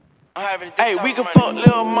Hey, we can fuck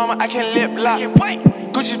lil' mama, I can lip lock.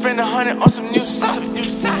 Gucci spend 100 on some new socks.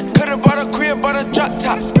 Could've bought a crib, bought a drop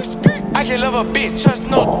top. I can love a bitch, trust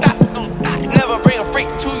no doubt. Never bring a freak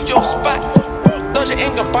to your spot. Dolce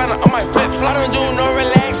 & Gabbana on my flip-flop. I don't do no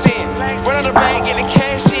relaxing. Run out the bag, get the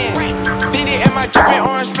cash in. Fendi and my drippin'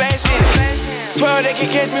 orange Splashin. 12, they can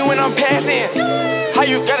catch me when I'm passing. How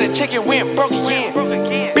you gotta check it when broke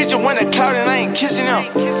again? Bitch, you want a cloud and I ain't kissing them.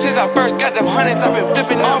 Since I first got them hundreds, I've been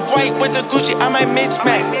flipping off-white with the Gucci, I might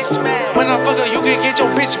mismatch. When I fuck her, you can get your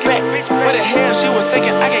bitch back. What the hell, she was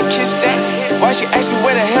thinking I can kiss that? Why she asked me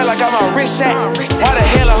where the hell I got my wrist at? Why the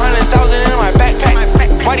hell 100,000 in my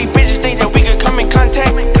backpack? Why these bitches think that we could come in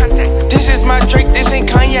contact? This is my Drake, this ain't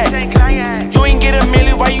Kanye. You ain't get a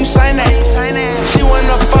milli, why you sign that? She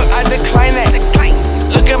wanna fuck, I decline that.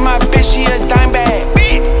 Look at my bitch, she a dime bag.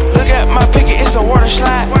 Look at my picket, it's a water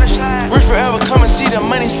slide. Rich forever, come and see the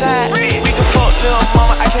money side. We can fuck lil'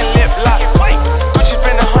 mama, I can lip lock. Gucci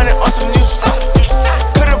spend 100 on some new socks.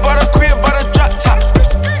 Could've bought a crib, bought a drop top.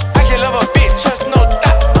 I can love a bitch, trust no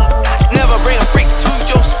doubt. Never bring a freak to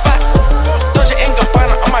your spot. Dolce &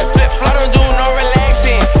 Gabbana on my flip-flop. I don't do no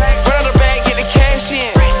relaxing. Run out the bag, get the cash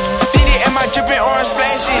in. Fendi and my drippin' orange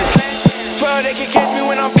Splashin. 12, they can catch me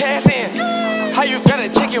when I'm passing. How you gotta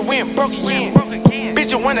check it when broke again? Bitch,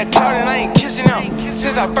 you want a cloud and I ain't kissing them.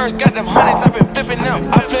 Since I first got them hundreds, I've been flipping them.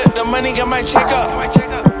 I flip the money, got my check up.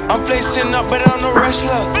 I'm flexing up, but I'm no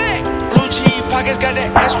wrestler. Blue cheese pockets got the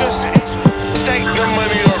extras. Stack the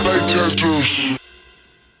money up like Tetris.